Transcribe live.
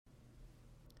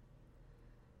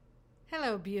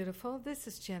Hello, beautiful. This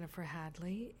is Jennifer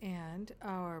Hadley, and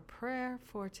our prayer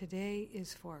for today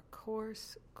is for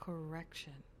course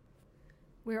correction.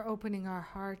 We're opening our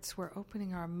hearts, we're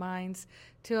opening our minds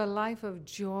to a life of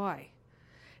joy,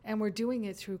 and we're doing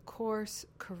it through course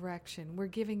correction. We're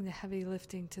giving the heavy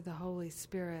lifting to the Holy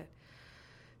Spirit,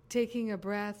 taking a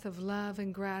breath of love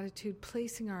and gratitude,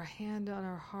 placing our hand on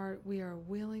our heart. We are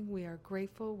willing, we are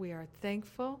grateful, we are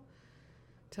thankful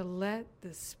to let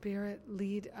the Spirit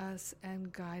lead us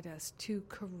and guide us, to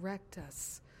correct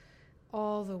us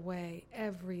all the way,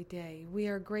 every day. We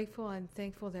are grateful and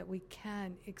thankful that we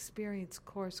can experience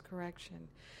course correction,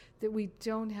 that we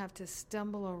don't have to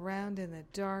stumble around in the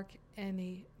dark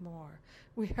anymore.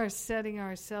 We are setting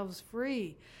ourselves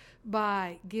free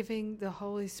by giving the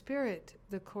Holy Spirit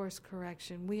the course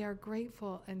correction. We are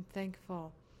grateful and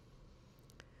thankful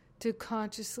to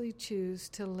consciously choose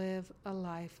to live a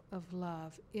life of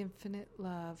love, infinite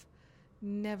love,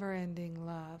 never-ending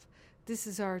love. This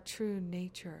is our true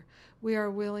nature. We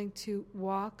are willing to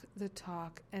walk the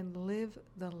talk and live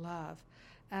the love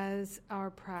as our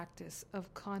practice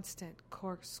of constant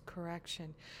course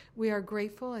correction. We are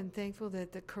grateful and thankful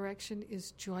that the correction is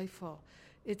joyful,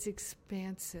 it's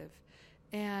expansive,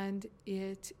 and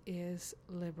it is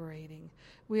liberating.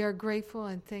 We are grateful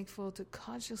and thankful to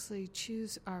consciously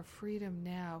choose our freedom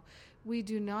now. We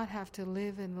do not have to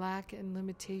live in lack and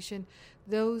limitation.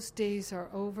 Those days are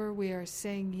over. We are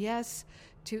saying yes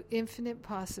to infinite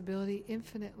possibility,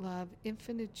 infinite love,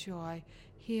 infinite joy,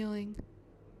 healing,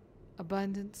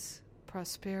 abundance,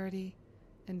 prosperity,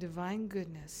 and divine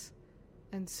goodness,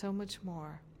 and so much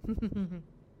more.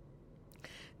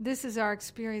 This is our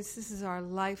experience. This is our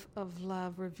life of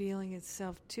love revealing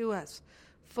itself to us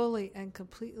fully and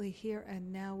completely here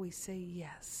and now. We say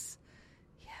yes,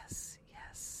 yes,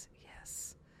 yes,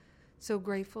 yes. So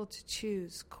grateful to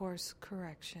choose course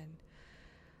correction.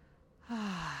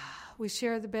 We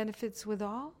share the benefits with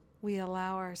all. We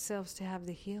allow ourselves to have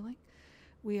the healing.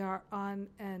 We are on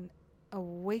an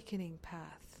awakening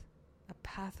path, a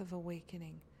path of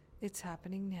awakening. It's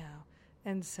happening now,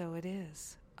 and so it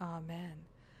is. Amen.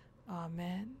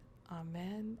 Amen,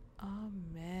 amen,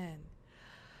 amen.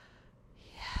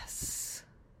 Yes.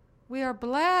 We are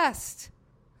blessed.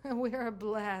 We are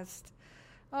blessed.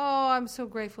 Oh, I'm so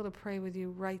grateful to pray with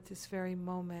you right this very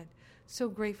moment. So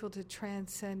grateful to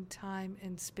transcend time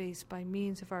and space by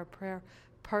means of our prayer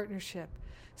partnership.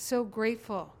 So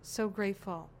grateful, so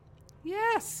grateful.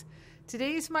 Yes,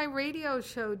 today's my radio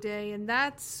show day, and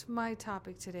that's my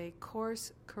topic today,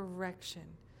 course correction.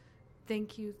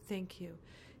 Thank you, thank you.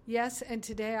 Yes, and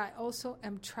today I also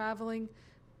am traveling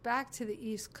back to the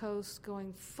East Coast,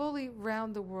 going fully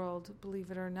round the world,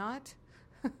 believe it or not.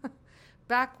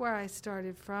 Back where I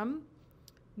started from,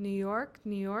 New York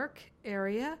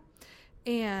area.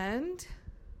 And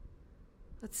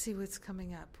let's see what's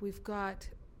coming up. We're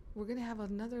going to have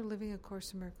another Living A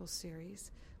Course in Miracles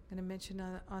series. I'm going to mention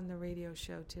on the radio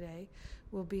show today.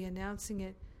 We'll be announcing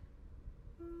it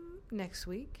next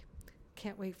week.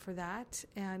 Can't wait for that.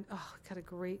 And got a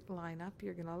great lineup.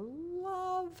 You're going to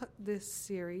love this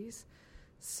series.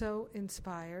 So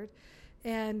inspired.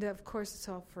 And of course, it's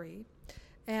all free.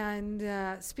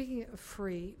 And speaking of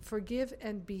free, Forgive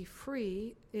and Be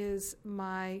Free is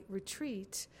my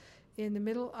retreat in the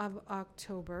middle of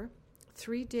October.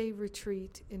 3-day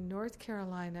retreat in North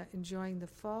Carolina, enjoying the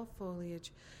fall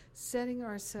foliage, setting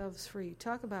ourselves free.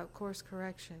 Talk about course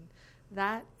correction.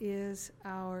 That is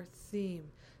our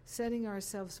theme. Setting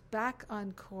ourselves back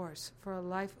on course for a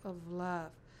life of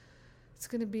love. It's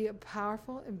going to be a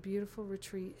powerful and beautiful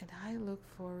retreat, and I look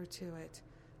forward to it.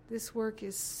 This work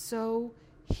is so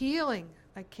healing.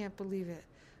 I can't believe it.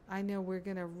 I know we're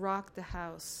going to rock the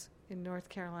house in North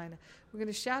Carolina. We're going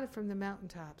to shout it from the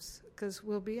mountaintops, because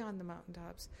we'll be on the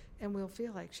mountaintops, and we'll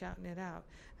feel like shouting it out.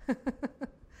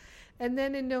 And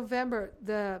then in November,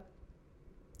 the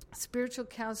Spiritual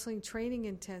Counseling Training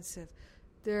Intensive.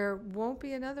 There won't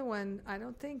be another one, I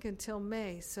don't think, until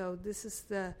May. So this is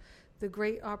the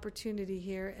great opportunity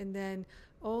here. And then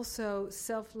also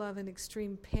Self-Love and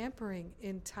Extreme Pampering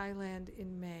in Thailand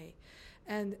in May.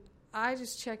 And I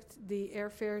just checked the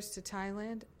airfares to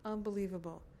Thailand.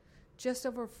 Unbelievable. Just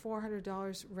over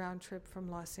 $400 round trip from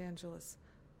Los Angeles.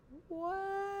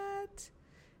 What?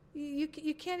 You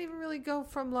can't even really go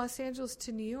from Los Angeles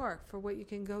to New York for what you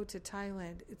can go to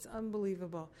Thailand. It's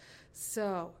unbelievable.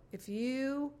 So if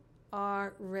you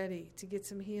are ready to get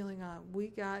some healing on, we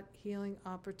got healing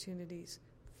opportunities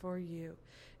for you.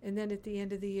 And then at the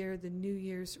end of the year, the New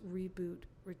Year's Reboot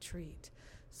Retreat.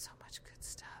 So much good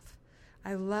stuff.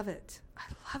 I love it. I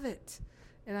love it.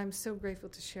 And I'm so grateful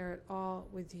to share it all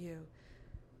with you.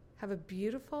 Have a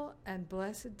beautiful and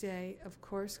blessed day of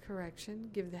course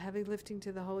correction. Give the heavy lifting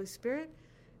to the Holy Spirit.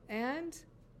 And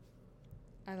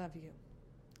I love you.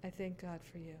 I thank God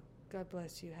for you. God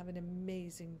bless you. Have an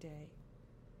amazing day.